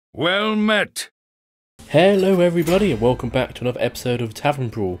Well met! Hello everybody and welcome back to another episode of Tavern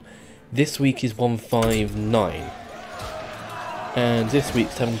Brawl. This week is 159. And this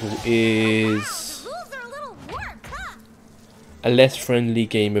week's Tavern Brawl is a less friendly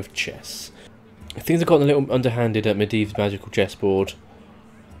game of chess. Things have gotten a little underhanded at Medivh's magical chessboard.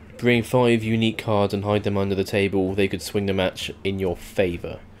 Bring 5 unique cards and hide them under the table. They could swing the match in your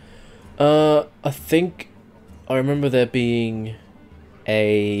favour. I think I remember there being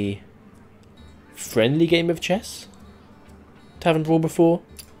a friendly game of chess Tavern Brawl before.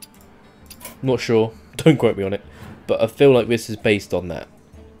 Not sure, don't quote me on it, but I feel like this is based on that.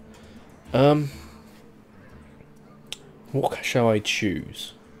 What shall I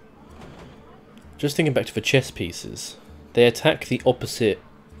choose? Just thinking back to the chess pieces, they attack the opposite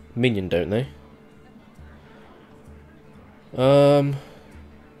minion, don't they? I'm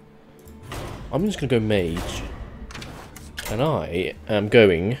just gonna go mage, and I am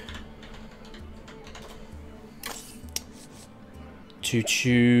going to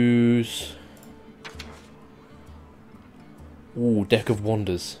choose... Ooh, Deck of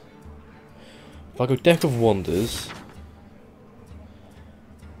Wonders. If I go Deck of Wonders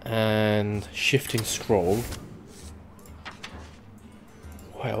and Shifting Scroll,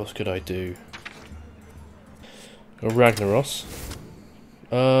 what else could I do? Ragnaros.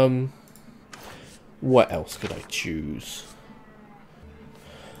 What else could I choose?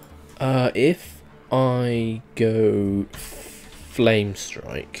 If I go Flame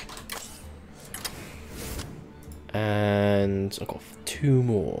Strike, and I've got 2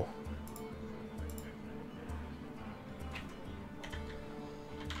 more.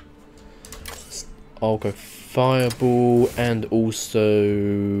 I'll go Fireball and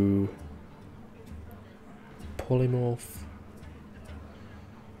also Polymorph.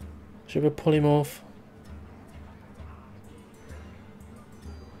 Should I go Polymorph?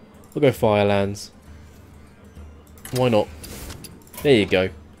 We'll go Firelands. Why not? There you go.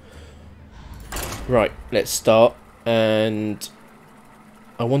 Right, let's start. And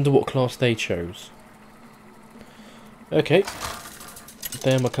I wonder what class they chose. Okay.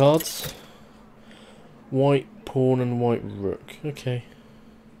 There are my cards. White pawn and white rook. Okay.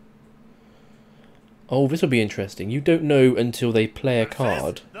 Oh, this will be interesting. You don't know until they play a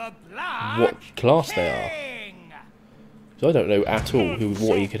card what class they are. So I don't know at all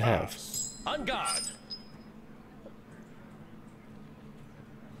what he could have. On guard!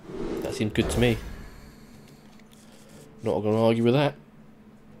 That seems good to me. Not going to argue with that.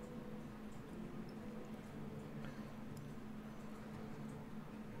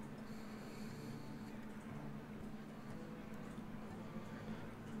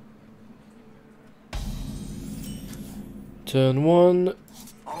 Turn 1.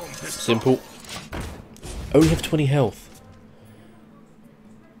 Simple. Only have 20 health.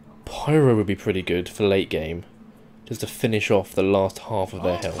 Pyro would be pretty good for late game. Just to finish off the last half of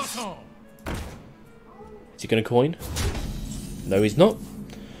their health. Is he going to coin? No, he's not.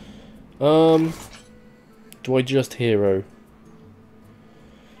 Do I just hero?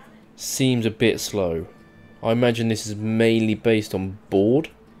 Seems a bit slow. I imagine this is mainly based on board,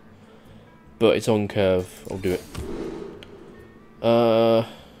 but it's on curve. I'll do it.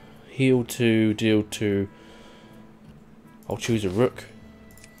 Heal 2, deal 2. I'll choose a rook.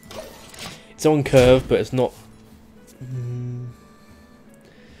 It's on curve, but it's not.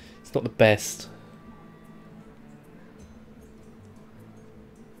 It's not the best.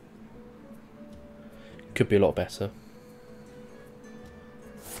 Could be a lot better.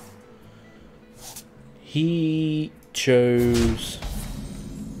 He chose...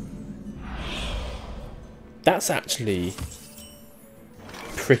 That's actually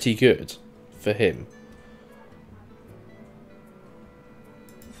pretty good for him.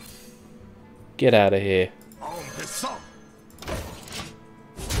 Get out of here.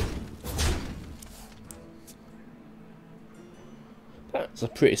 That's a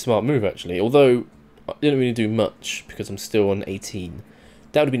pretty smart move actually, although I didn't really do much because I'm still on 18.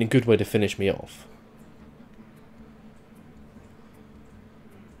 That would have been a good way to finish me off.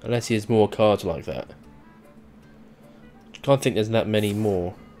 Unless he has more cards like that. I can't think there's that many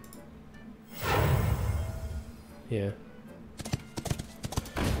more. Yeah.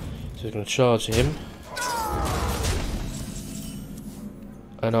 So we're going to charge him.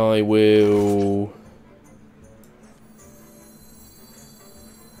 And I will...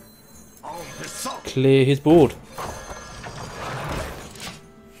 clear his board.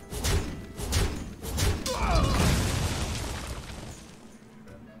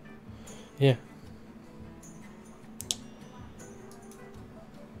 Yeah.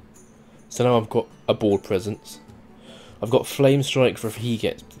 So now I've got a board presence. I've got Flame Strike for if he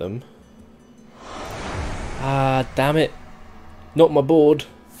gets them. Ah, damn it. Not my board.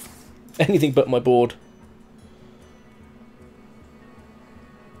 Anything but my board.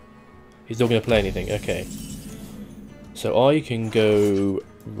 He's not going to play anything. Okay. So I can go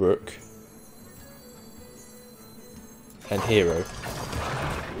Rook. And Hero.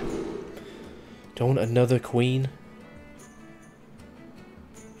 Do I want another Queen?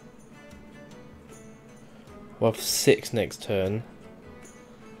 We'll have 6 next turn.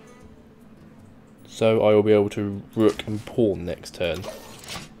 So I will be able to Rook and Pawn next turn.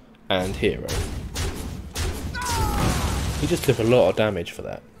 And Hero. He just took a lot of damage for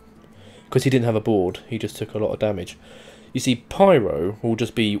that. Because he didn't have a board, he just took a lot of damage. You see, Pyro will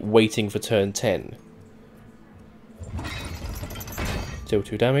just be waiting for turn 10. Deal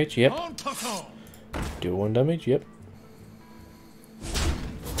 2 damage, yep. Deal 1 damage, yep.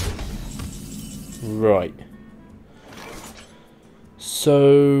 Right.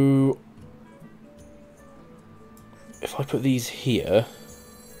 So if I put these here,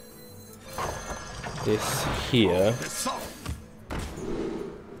 this here,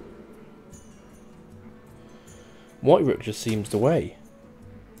 White Rook just seems the way.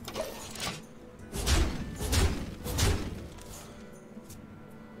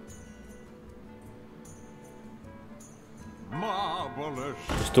 Marvelous.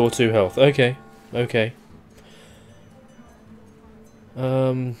 Restore 2 health. Okay, okay.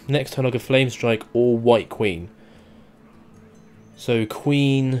 Next turn I'll go Flame Strike or White Queen. So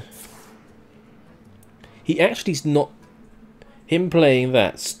Queen. He actually's not. Him playing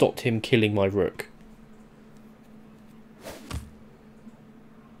that stopped him killing my Rook.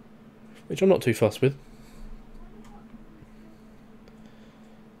 Which I'm not too fussed with.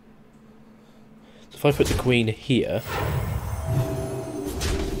 So if I put the Queen here.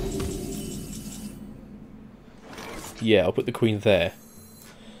 Yeah, I'll put the Queen there.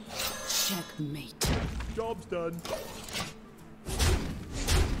 Checkmate. Job's done.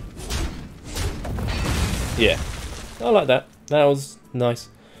 Yeah, I like that. That was nice.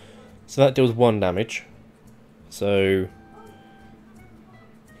 So that deals 1 damage. So,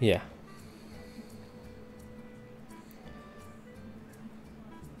 yeah.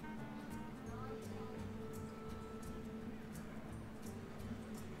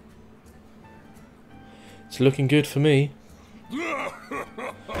 It's looking good for me.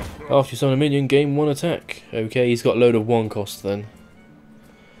 After you summon a minion, gain 1 attack. Okay, he's got a load of 1 cost then.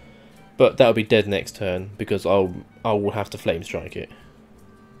 But that'll be dead next turn because I will have to Flame Strike it.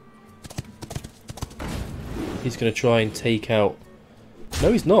 He's going to try and take out.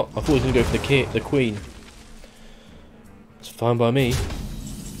 No, he's not. I thought he was going to go for the Queen. It's fine by me.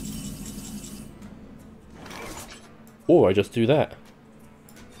 Or I just do that.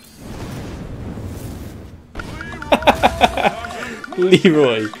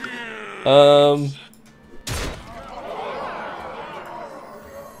 Leroy.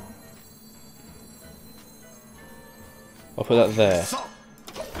 I'll put that there.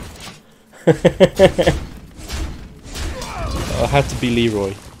 I had to be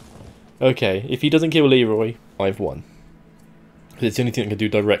Leroy. Okay, if he doesn't kill Leroy, I've won. Because it's the only thing that can do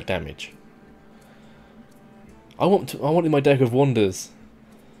direct damage. I wanted my deck of wonders.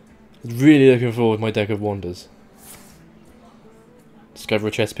 Really looking forward to my deck of wonders. Discover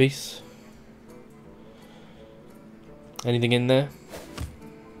a chess piece. Anything in there?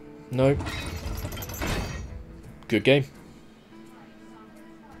 No. Good game.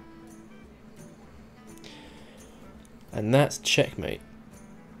 And that's checkmate.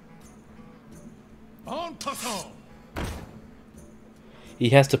 He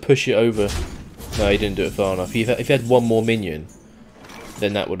has to push it over. No, he didn't do it far enough. If he had 1 more minion,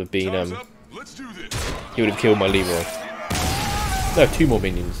 then that would have been he would have killed my Leroy. No, 2 more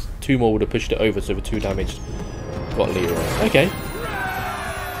minions. 2 more would have pushed it over, so for 2 damage, got Leroy. Okay.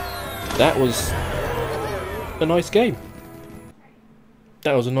 That was a nice game.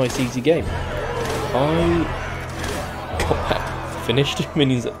 That was a nice, easy game. I got that finished.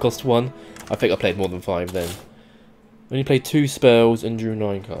 Minions that cost 1. I think I played more than 5 then. Only played 2 spells and drew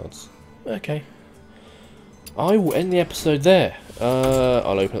 9 cards. Okay. I will end the episode there.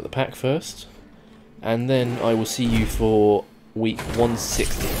 I'll open up the pack first. And then I will see you for week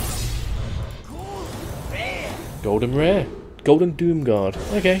 160. Golden Rare. Golden Doomguard.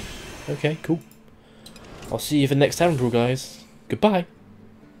 Okay. Okay, cool. I'll see you for the next Tavern Brawl, guys. Goodbye.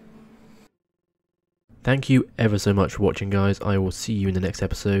 Thank you ever so much for watching, guys. I will see you in the next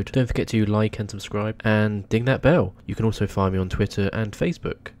episode. Don't forget to like and subscribe and ding that bell. You can also find me on Twitter and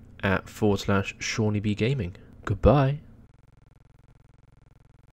Facebook at /SeannyBGaming. Goodbye.